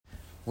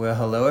Well,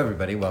 hello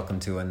everybody. Welcome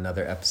to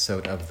another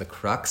episode of The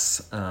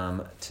Crux.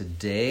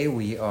 Today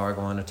we are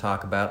going to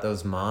talk about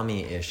those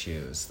mommy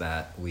issues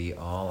that we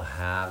all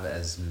have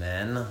as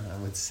men, I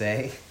would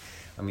say.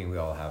 I mean, we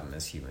all have them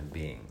as human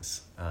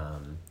beings.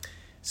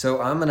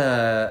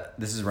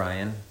 This is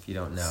Ryan, if you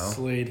don't know.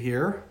 Slade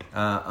here.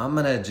 I'm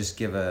going to just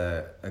give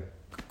a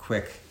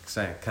quick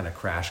kind of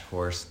crash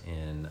course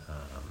in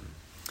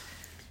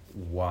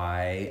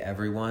why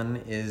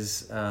everyone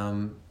is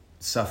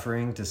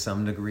suffering to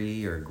some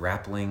degree or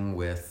grappling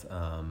with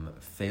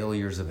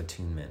failures of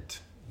attunement,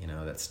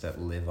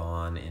 that live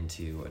on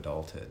into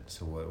adulthood.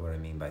 So what I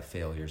mean by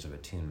failures of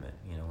attunement,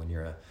 when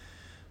you're a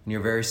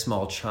very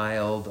small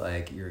child,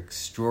 like you're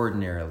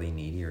extraordinarily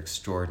needy, you're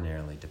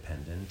extraordinarily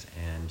dependent,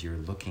 and you're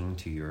looking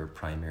to your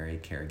primary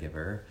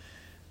caregiver.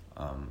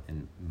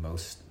 In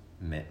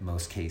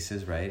most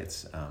cases, right?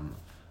 It's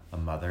a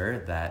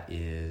mother that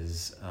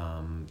is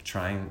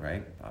trying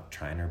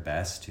her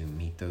best to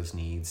meet those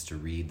needs, to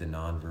read the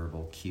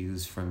nonverbal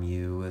cues from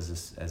you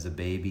as a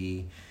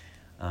baby,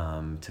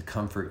 to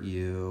comfort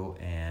you,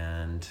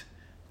 and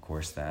of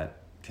course that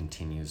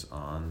continues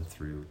on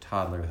through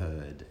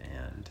toddlerhood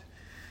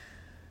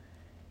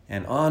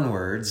and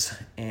onwards,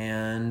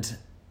 and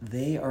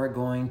they are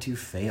going to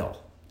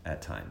fail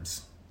at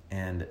times,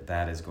 and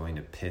that is going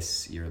to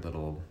piss your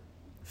little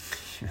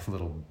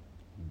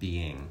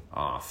being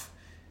off.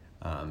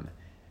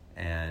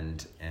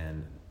 And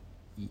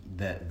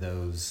that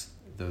those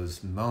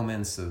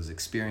moments, those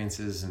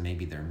experiences, and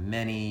maybe they're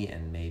many,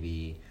 and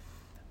maybe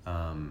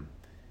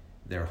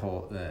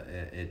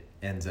it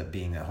ends up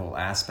being the whole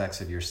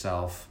aspects of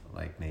yourself.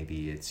 Like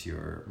maybe it's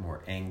your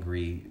more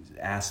angry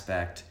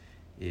aspect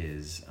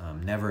is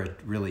never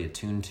really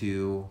attuned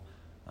to.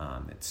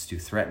 It's too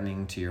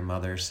threatening to your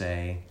mother,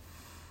 say,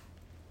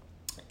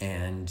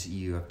 and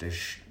you have to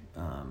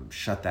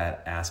shut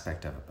that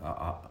aspect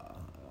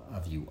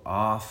of you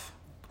off,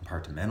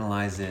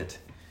 compartmentalize it.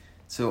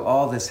 So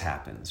all this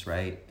happens,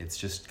 right? It's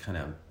just kind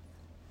of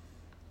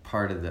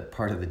part of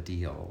the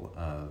deal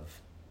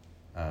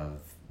of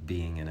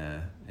being in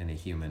a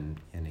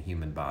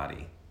human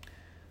body,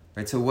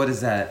 right? So what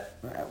does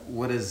that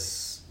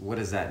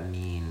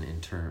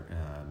mean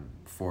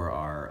for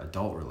our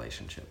adult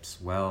relationships?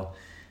 Well,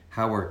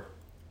 how we're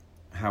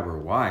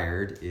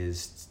wired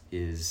is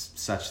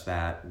such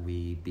that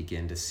we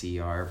begin to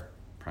see our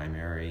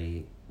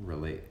primary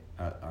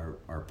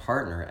our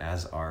partner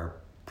as our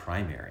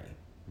primary,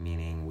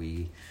 meaning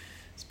we,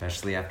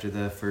 especially after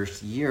the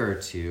first year or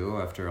two,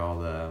 after all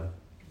the,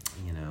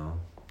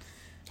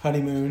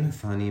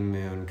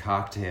 honeymoon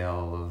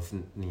cocktail of,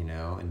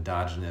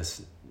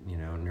 endogenous,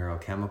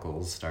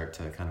 neurochemicals start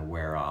to kind of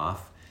wear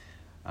off.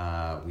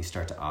 We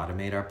start to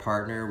automate our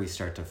partner. We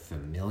start to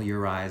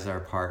familiarize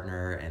our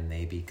partner, and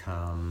they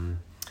become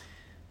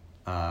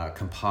a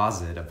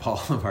composite of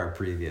all of our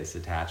previous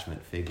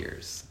attachment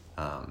figures.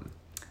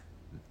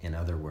 In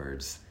other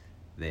words,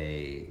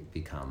 they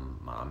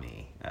become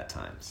mommy at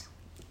times.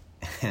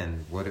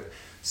 And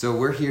so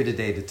we're here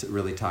today to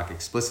really talk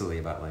explicitly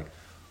about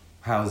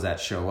how does that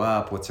show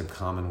up? What's some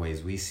common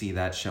ways we see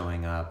that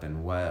showing up,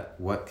 and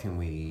what can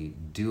we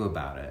do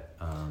about it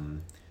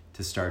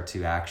to start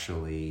to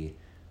actually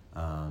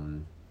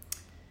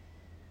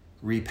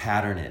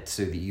repattern it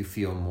so that you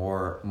feel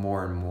more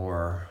and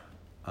more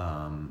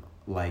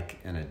like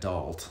an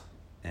adult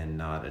and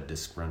not a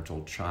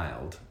disgruntled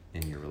child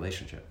in your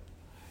relationship.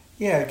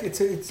 Yeah,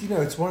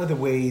 it's one of the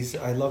ways.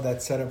 I love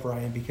that setup,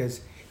 Ryan,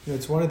 because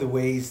it's one of the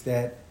ways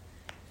that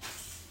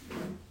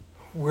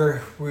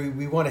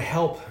we want to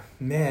help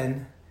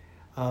men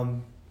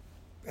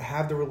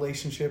have the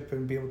relationship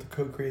and be able to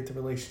co-create the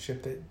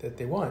relationship that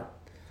they want,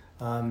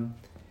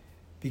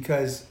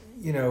 because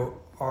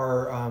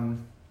our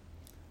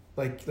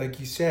like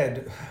you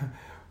said,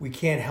 we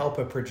can't help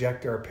but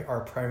project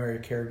our primary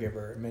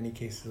caregiver, in many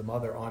cases the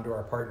mother, onto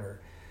our partner.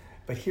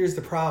 But here's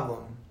the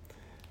problem.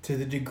 To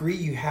the degree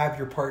you have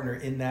your partner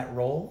in that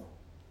role,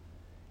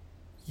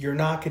 you're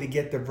not going to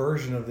get the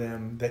version of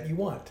them that you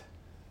want.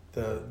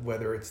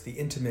 Whether it's the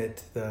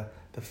intimate, the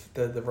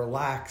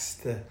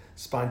relaxed, the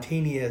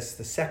spontaneous,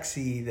 the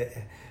sexy,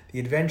 the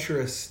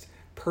adventurous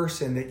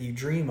person that you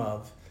dream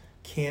of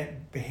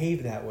can't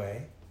behave that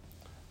way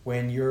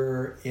when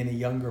you're in a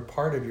younger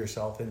part of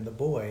yourself, in the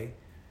boy,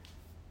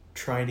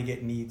 trying to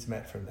get needs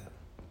met from them.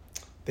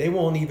 They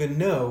won't even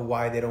know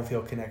why they don't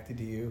feel connected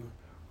to you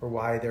or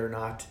why they're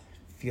not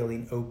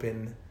feeling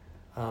open.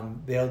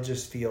 They'll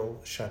just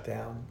feel shut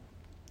down,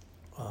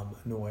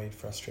 annoyed,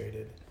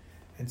 frustrated.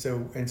 And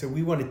so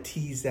we want to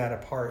tease that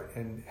apart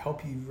and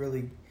help you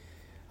really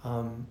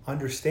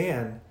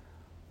understand,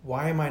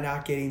 why am I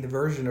not getting the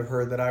version of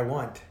her that I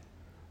want?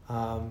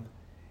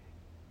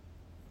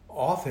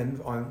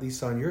 Often, at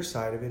least on your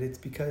side of it, it's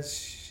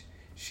because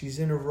she's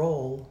in a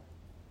role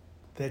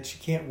that she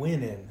can't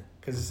win in,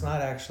 because it's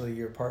not actually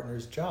your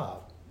partner's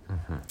job.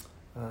 Mm-hmm.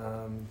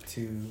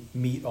 To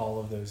meet all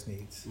of those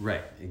needs.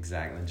 Right,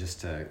 exactly. And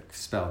just to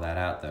spell that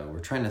out, though,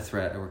 we're kind of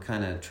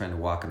trying to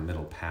walk a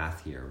middle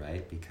path here,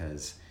 right?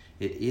 Because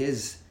it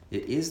is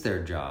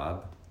their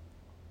job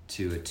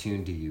to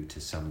attune to you to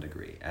some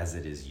degree, as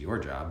it is your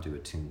job to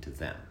attune to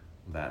them.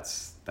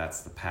 That's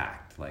the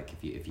pact. Like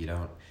if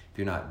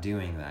you're not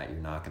doing that, you're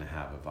not going to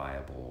have a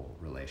viable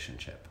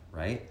relationship,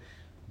 right?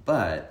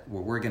 But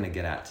what we're going to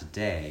get at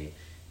today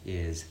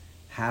is,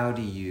 how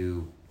do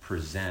you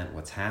present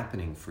what's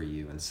happening for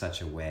you in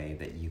such a way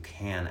that you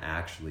can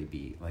actually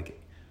be like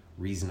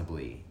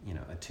reasonably,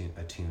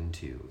 attuned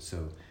to,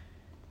 so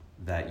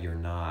that you're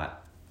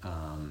not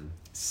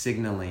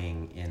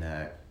signaling in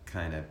a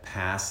kind of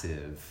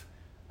passive,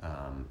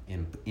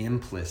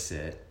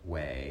 implicit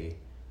way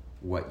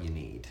what you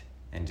need,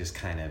 and just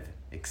kind of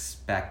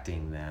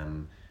expecting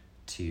them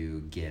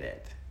to get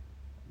it.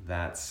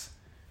 That's,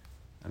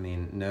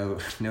 no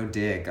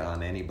dig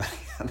on anybody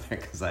out there,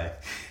 because I've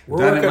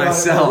done it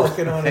myself. We're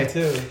working on it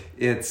too.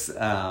 It's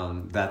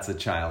that's a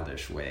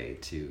childish way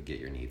to get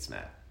your needs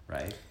met,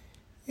 right?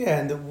 Yeah,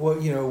 and the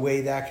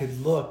way that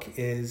could look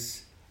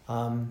is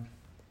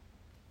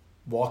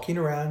walking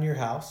around your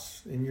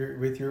house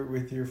with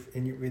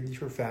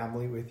your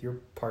family, with your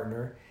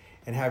partner,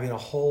 and having a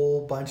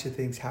whole bunch of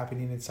things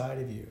happening inside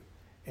of you.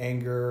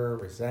 Anger,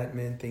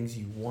 resentment, things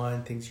you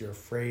want, things you're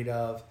afraid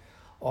of,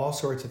 all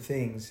sorts of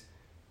things,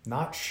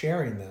 not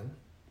sharing them,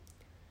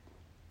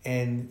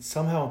 and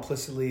somehow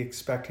implicitly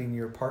expecting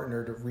your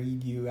partner to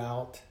read you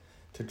out,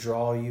 to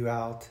draw you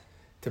out,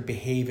 to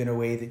behave in a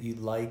way that you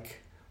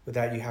like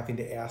without you having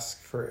to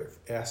ask for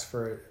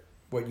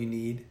what you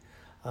need,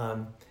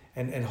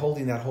 and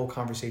holding that whole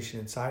conversation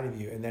inside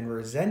of you, and then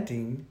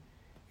resenting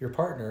your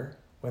partner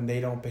when they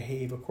don't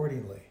behave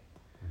accordingly.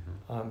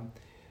 Mm-hmm.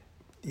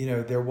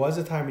 There was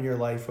a time in your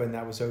life when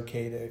that was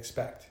okay to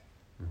expect.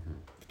 Mm-hmm.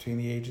 Between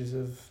the ages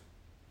of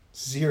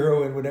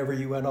 0 and whenever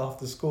you went off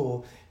to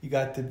school, you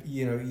got to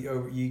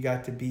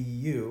be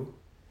you,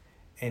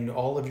 and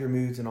all of your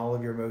moods and all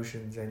of your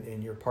emotions,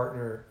 and your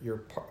partner,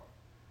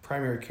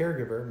 primary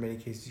caregiver, in many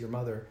cases your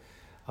mother,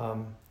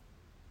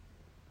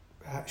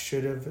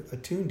 should have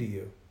attuned to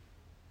you.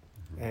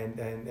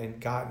 Mm-hmm. and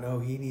gotten, oh,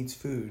 he needs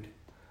food,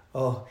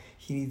 oh,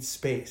 he needs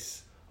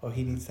space, oh,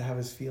 he needs to have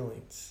his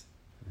feelings.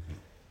 Mm-hmm.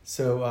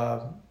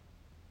 So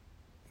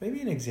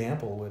maybe an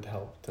example would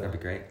help. That'd be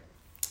great.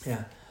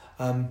 Yeah.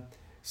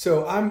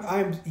 So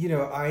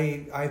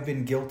I've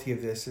been guilty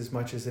of this as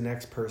much as the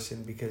next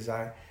person, because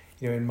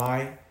in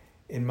my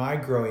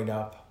growing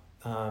up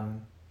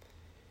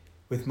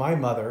with my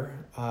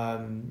mother,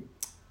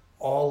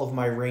 all of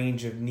my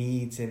range of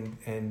needs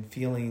and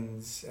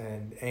feelings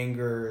and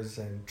angers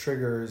and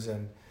triggers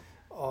and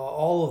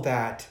all of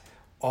that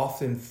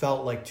often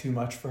felt like too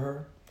much for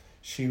her.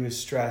 She was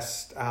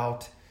stressed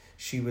out.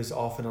 She was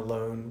often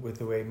alone with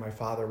the way my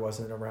father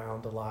wasn't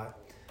around a lot.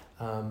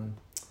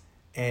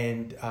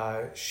 And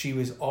she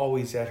was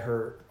always at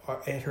her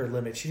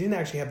limit. She didn't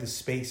actually have the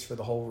space for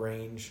the whole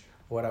range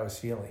of what I was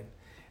feeling.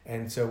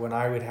 And so when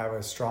I would have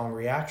a strong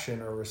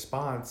reaction or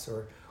response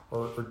or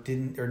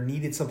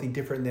needed something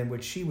different than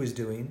what she was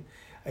doing,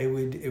 it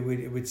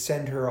would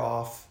send her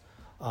off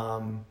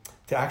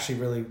to actually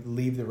really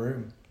leave the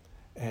room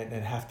and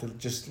have to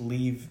just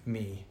leave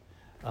me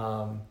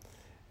and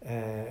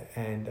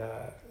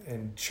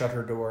shut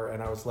her door,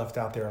 and I was left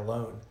out there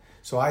alone.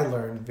 So I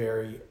learned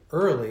very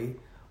early,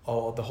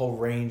 the whole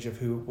range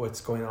of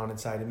what's going on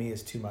inside of me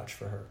is too much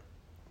for her.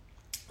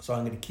 So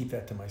I'm going to keep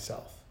that to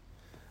myself.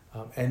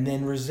 And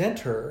then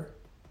resent her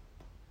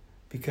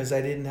because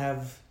I didn't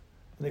have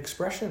an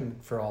expression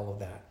for all of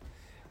that.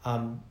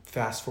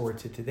 Fast forward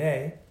to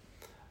today,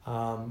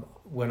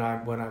 when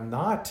I'm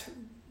not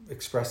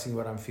expressing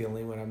what I'm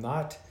feeling, when I'm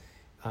not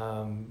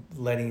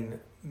letting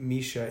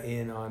Misha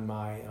in on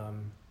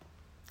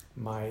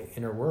my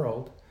inner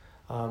world,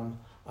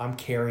 I'm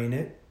carrying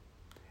it,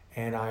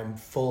 and I'm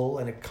full,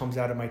 and it comes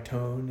out of my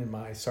tone and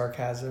my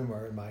sarcasm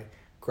or my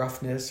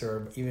gruffness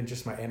or even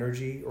just my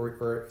energy,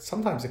 or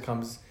sometimes it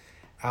comes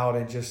out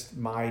in just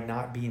my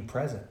not being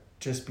present,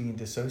 just being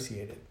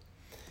dissociated.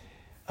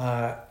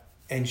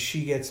 And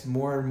she gets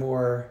more and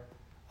more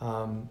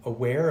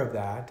aware of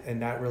that,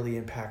 and that really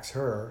impacts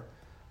her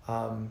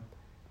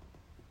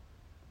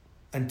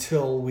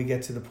until we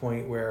get to the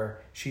point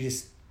where she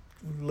just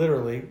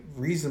literally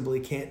reasonably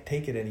can't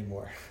take it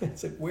anymore.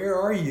 It's like, where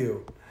are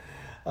you?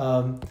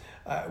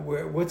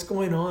 What's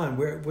going on?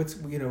 Where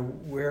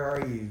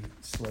are you,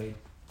 Slade?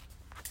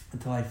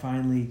 Until I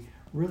finally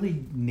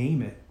really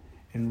name it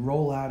and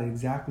roll out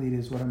exactly it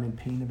is what I'm in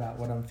pain about,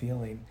 what I'm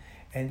feeling.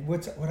 And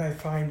what I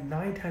find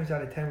 9 times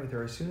out of 10 with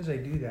her, as soon as I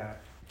do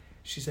that,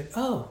 she's like,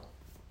 oh,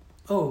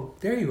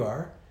 there you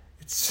are.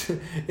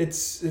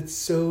 It's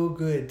so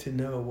good to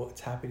know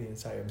what's happening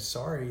inside. I'm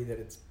sorry that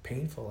it's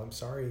painful. I'm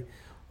sorry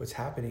what's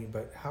happening,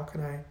 but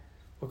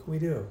what can we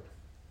do?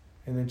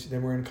 And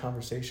then we're in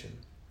conversation.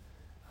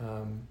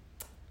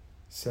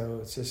 So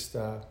it's just,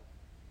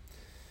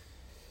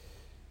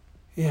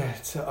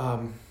 it's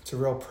a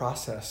real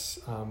process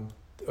and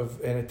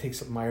it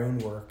takes my own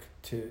work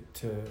to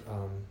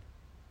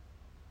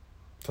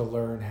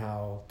learn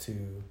how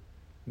to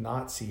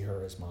not see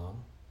her as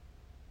mom,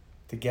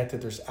 to get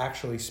that there's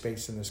actually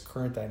space in this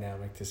current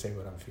dynamic to say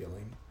what I'm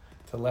feeling,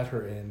 to let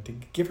her in, to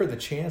give her the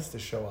chance to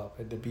show up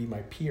and to be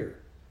my peer.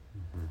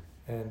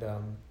 Mm-hmm. And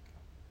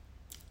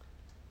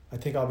I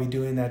think I'll be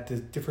doing that to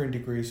different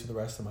degrees for the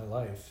rest of my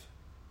life.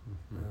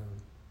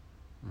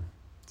 Mm-hmm.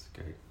 It's a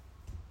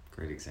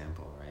great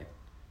example, right?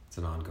 It's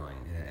an ongoing,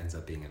 it ends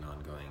up being an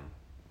ongoing,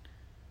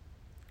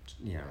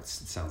 it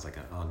sounds like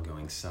an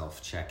ongoing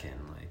self check-in,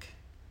 like,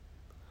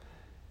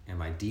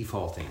 am I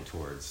defaulting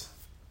towards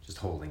just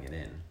holding it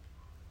in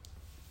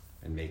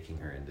and making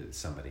her into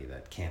somebody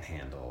that can't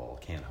handle,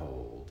 can't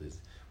hold,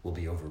 will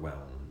be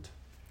overwhelmed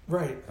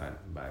right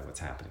by what's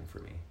happening for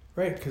me.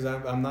 Right, because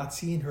I'm not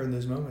seeing her in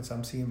those moments.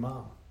 I'm seeing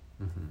mom.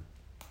 Mm-hmm.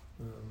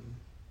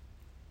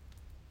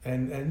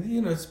 And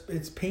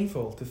it's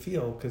painful to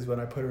feel, because when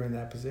I put her in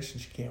that position,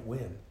 she can't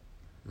win.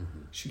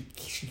 Mm-hmm.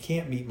 She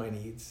can't meet my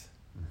needs.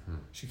 Mm-hmm.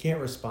 She can't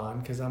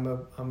respond because I'm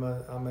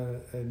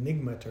an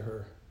enigma to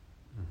her.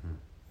 Mm-hmm.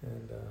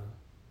 And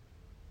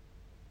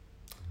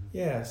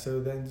yeah,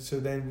 so then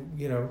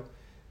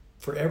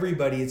for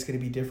everybody it's going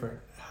to be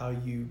different how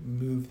you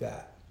move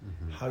that,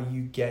 mm-hmm. how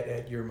you get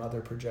at your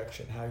mother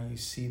projection, how you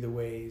see the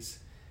ways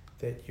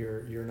that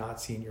you're not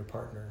seeing your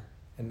partner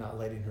and not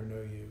letting her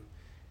know you.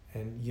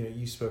 And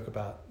you spoke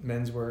about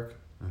men's work,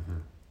 mm-hmm.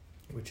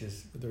 which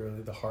is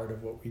really the heart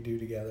of what we do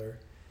together,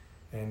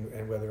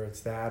 and whether it's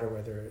that or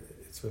whether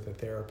it's with a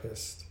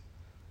therapist,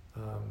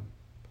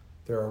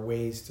 there are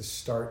ways to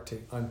start to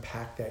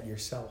unpack that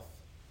yourself.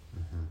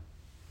 Mm-hmm.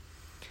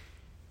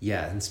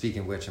 Yeah, and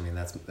speaking of which, I mean,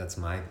 that's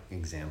my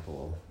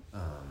example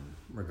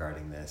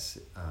regarding this.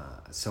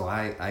 So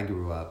I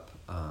grew up.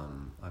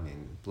 I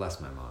mean, bless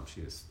my mom.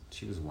 She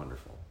was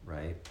wonderful,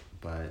 right?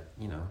 But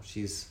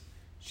she's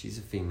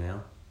a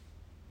female,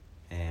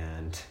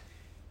 and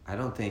I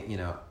don't think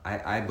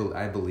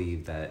I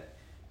believe that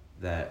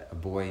a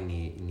boy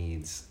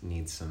needs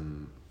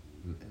some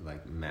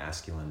like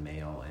masculine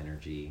male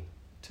energy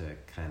to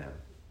kind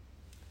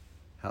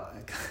of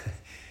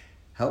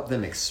help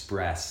them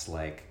express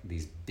like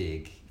these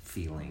big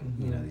feeling,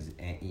 mm-hmm. These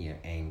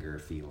anger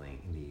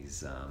feeling, these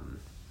the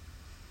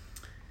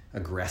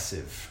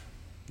aggressive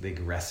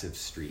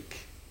streak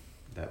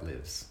that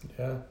lives.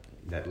 Yeah.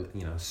 That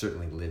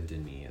certainly lived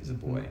in me as a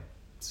boy. Mm-hmm.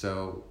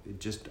 So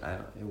it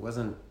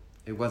wasn't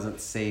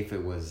safe.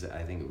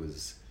 I think it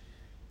was,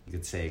 you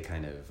could say,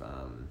 kind of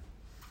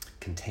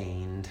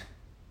contained,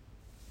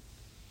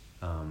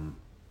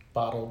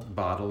 bottled,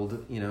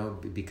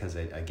 because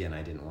I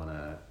didn't want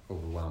to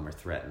overwhelm or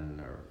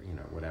threaten or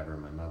whatever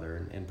my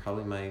mother, and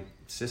probably my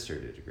sister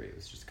to a degree. It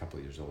was just a couple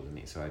of years older than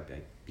me, so I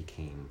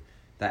became,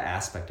 that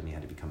aspect of me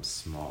had to become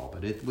small,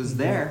 but it was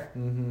there.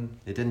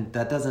 Mm-hmm.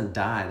 That doesn't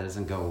die, that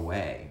doesn't go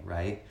away,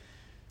 right?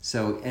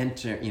 So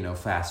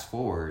fast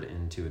forward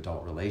into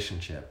adult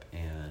relationship,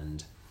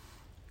 and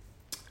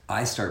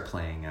I start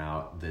playing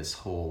out this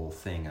whole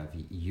thing of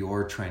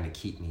you're trying to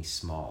keep me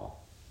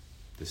small,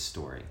 this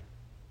story.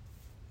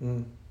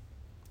 Mm.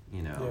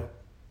 Yeah.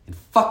 And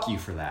fuck you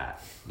for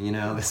that.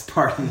 This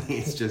part of me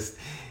is just,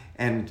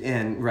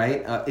 and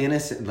right,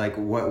 innocent. Like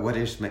what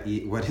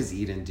is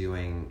Eden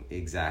doing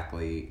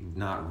exactly?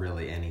 Not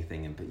really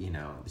anything, but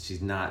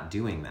she's not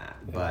doing that.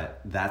 Yeah.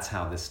 But that's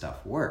how this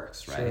stuff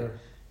works, right? Sure.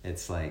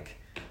 It's like,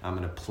 I'm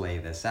gonna play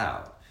this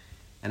out,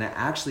 and it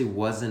actually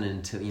wasn't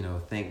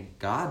until thank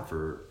God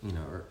for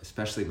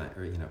especially my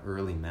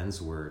early men's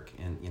work,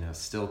 and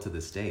still to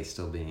this day,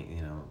 still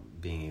being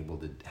able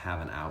to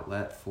have an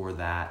outlet for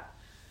that.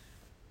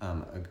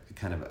 A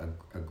kind of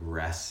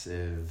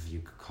aggressive, you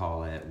could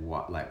call it,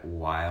 like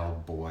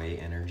wild boy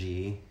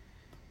energy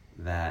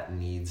that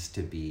needs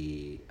to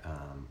be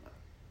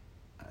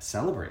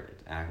celebrated,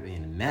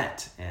 and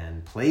met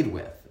and played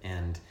with,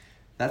 and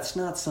that's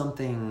not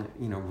something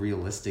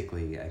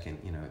realistically I can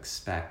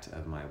expect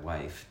of my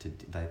wife to.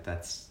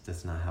 That's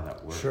not how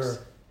that works. Sure.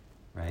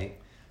 Right.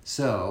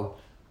 So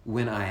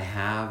when I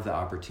have the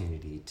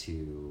opportunity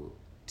to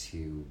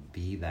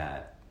be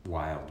that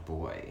wild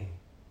boy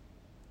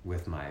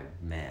with my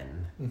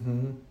men,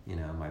 mm-hmm.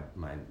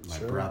 My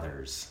Sure.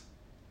 brothers,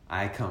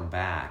 I come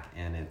back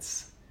and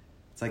it's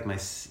like my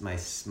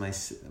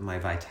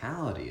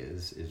vitality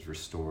is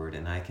restored,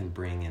 and I can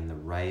bring in the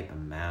right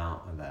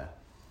amount of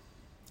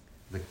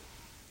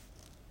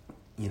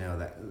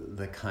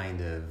the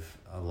kind of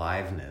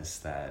aliveness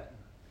that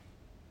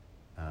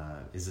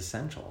is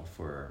essential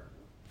for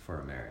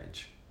a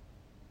marriage.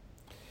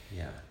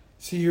 Yeah.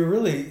 So you're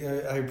really,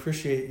 I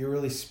appreciate you're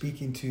really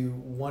speaking to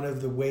one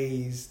of the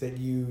ways that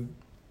you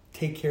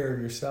take care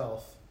of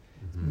yourself,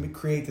 mm-hmm.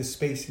 create the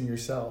space in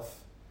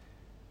yourself,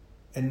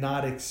 and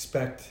not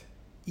expect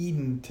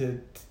Eden to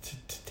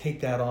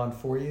take that on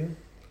for you,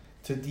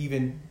 to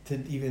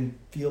even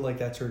feel like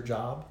that's her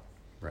job.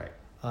 Right.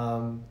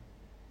 And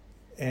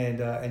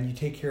you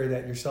take care of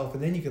that yourself,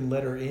 and then you can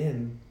let her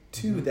in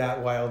to mm-hmm.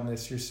 that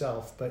wildness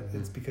yourself, but mm-hmm.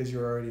 it's because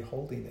you're already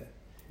holding it,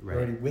 right.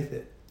 you're already with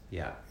it.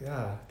 Yeah.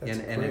 Yeah, that's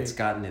great. And it's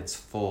gotten its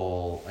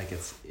full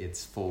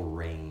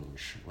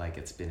range, like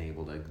it's been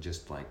able to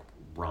just like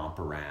romp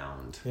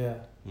around. Yeah.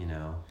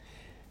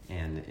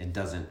 And it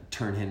doesn't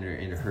turn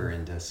her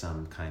into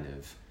some kind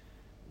of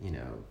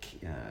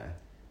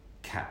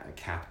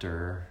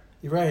captor.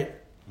 You're right.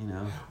 You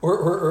know,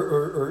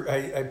 or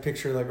I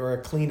picture like, or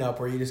a cleanup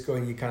where you just go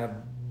and you kind of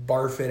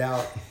barf it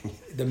out,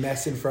 the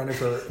mess in front of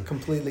her,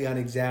 completely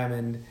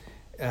unexamined,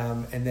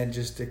 and then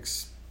just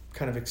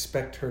kind of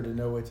expect her to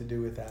know what to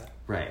do with that.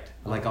 Right,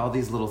 like all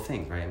these little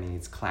things, right? I mean,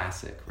 it's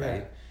classic,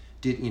 right?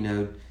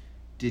 Yeah.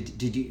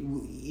 Did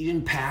you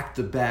didn't pack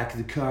the back of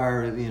the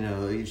car? You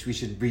know, we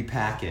should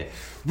repack it.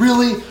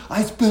 Really?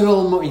 I spent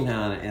all my, you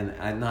know,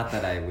 and not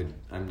that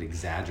I'm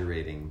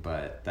exaggerating,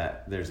 but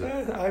that there's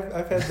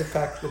I've had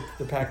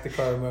the pack the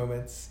car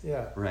moments.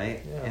 Yeah.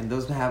 Right. Yeah. And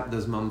those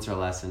moments are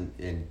less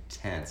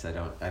intense. I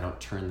don't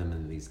turn them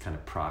into these kind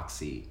of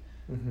proxy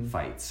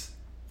fights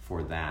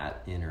for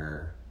that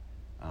inner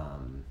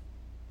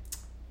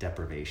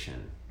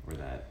deprivation or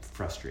that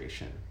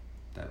frustration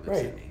that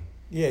lives in me.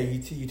 Yeah,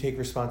 you take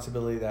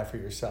responsibility of that for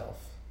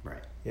yourself.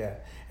 Right. Yeah,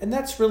 and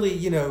that's really,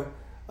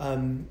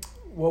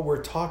 what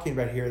we're talking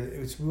about here.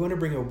 Is we want to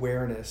bring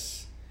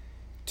awareness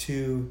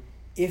to,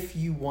 if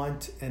you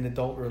want an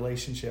adult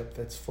relationship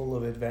that's full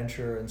of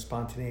adventure and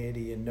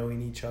spontaneity and knowing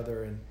each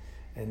other and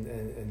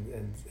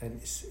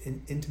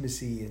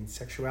intimacy and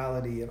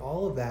sexuality and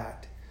all of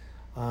that,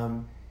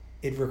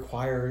 it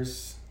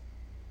requires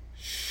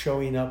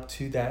showing up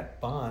to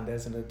that bond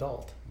as an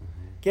adult.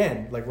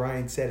 Again, like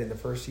Ryan said, in the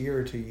first year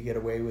or two, you get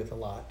away with a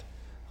lot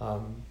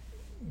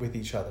with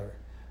each other.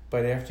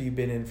 But after you've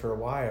been in for a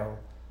while,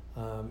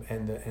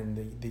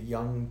 and the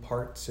young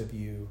parts of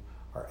you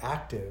are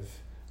active,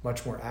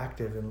 much more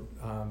active, and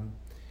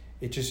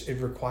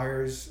it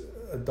requires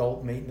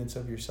adult maintenance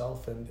of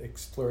yourself and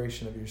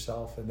exploration of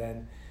yourself, and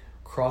then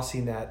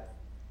crossing that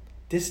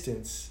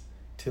distance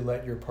to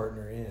let your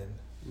partner in.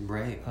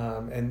 Right.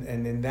 And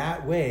in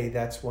that way,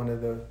 that's one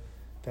of the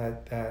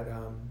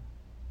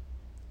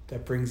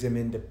that brings them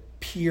into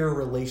peer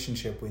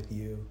relationship with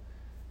you,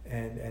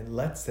 and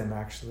lets them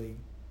actually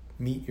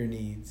meet your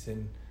needs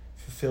and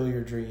fulfill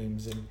your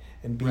dreams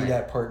and be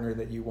that partner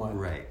that you want.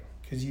 Right.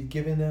 Because you've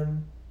given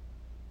them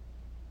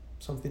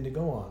something to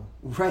go on.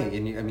 Right,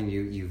 and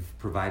you've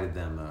provided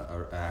them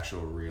a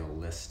actual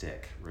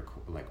realistic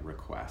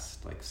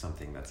request, like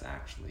something that's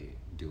actually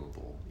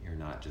doable. You're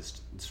not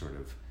just sort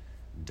of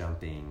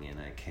dumping in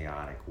a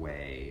chaotic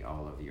way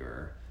all of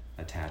your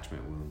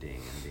attachment wounding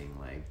and being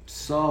like,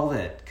 solve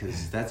it,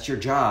 because that's your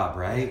job,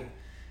 right?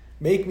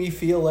 Make me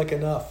feel like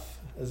enough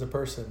as a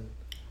person.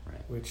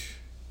 Right. Which,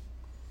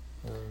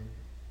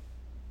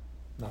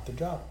 not the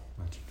job.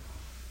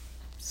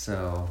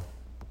 So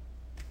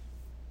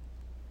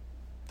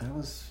that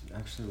was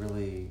actually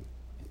really,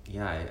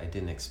 I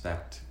didn't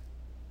expect,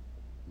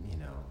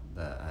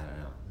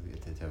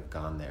 to have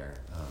gone there,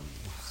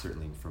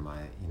 certainly for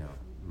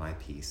my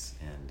piece,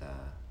 and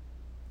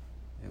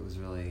it was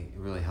really,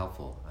 really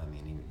helpful. I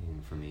mean,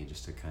 even for me,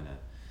 just to kind of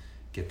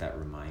get that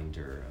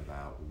reminder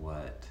about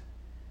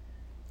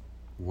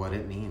what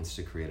it means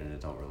to create an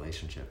adult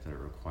relationship, that it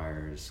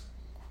requires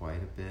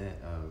quite a bit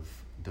of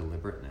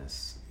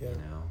deliberateness,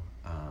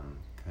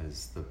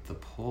 because the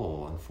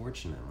pull,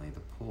 unfortunately,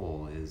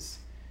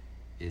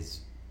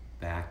 is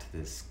back to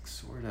this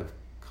sort of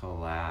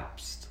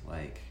collapsed,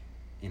 like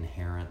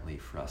inherently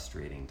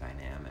frustrating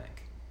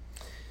dynamic.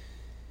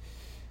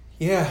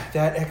 Yeah,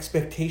 that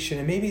expectation,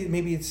 and maybe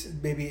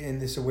in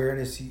this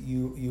awareness,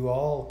 you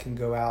all can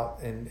go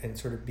out and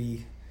sort of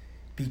be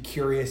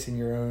curious in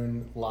your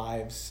own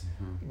lives.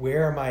 Mm-hmm.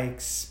 Where am I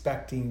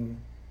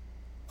expecting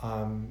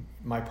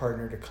my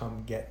partner to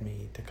come get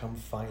me, to come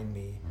find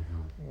me?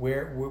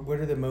 Mm-hmm. What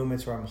are the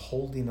moments where I'm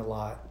holding a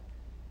lot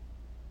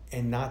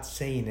and not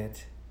saying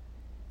it,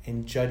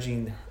 and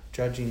judging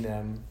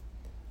them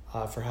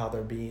for how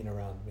they're being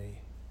around me?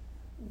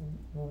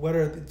 What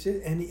are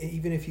and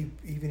even if you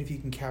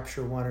can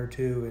capture one or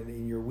two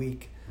in your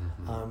week,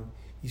 mm-hmm.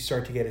 You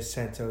start to get a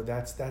sense. Oh,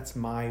 that's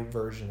my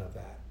version of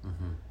that.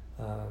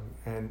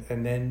 Mm-hmm.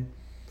 And then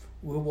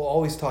we'll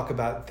always talk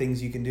about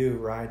things you can do.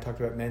 Ryan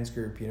talked about men's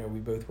group. We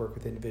both work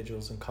with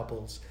individuals and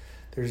couples.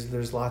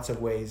 There's lots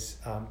of ways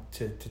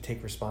to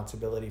take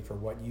responsibility for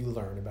what you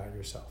learn about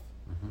yourself.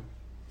 Mm-hmm.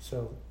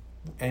 So,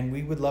 and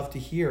we would love to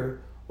hear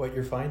what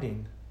you're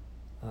finding.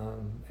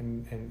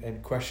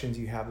 And questions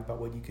you have about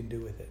what you can do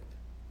with it.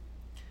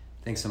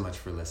 Thanks so much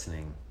for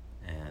listening,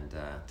 and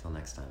till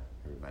next time,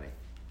 everybody.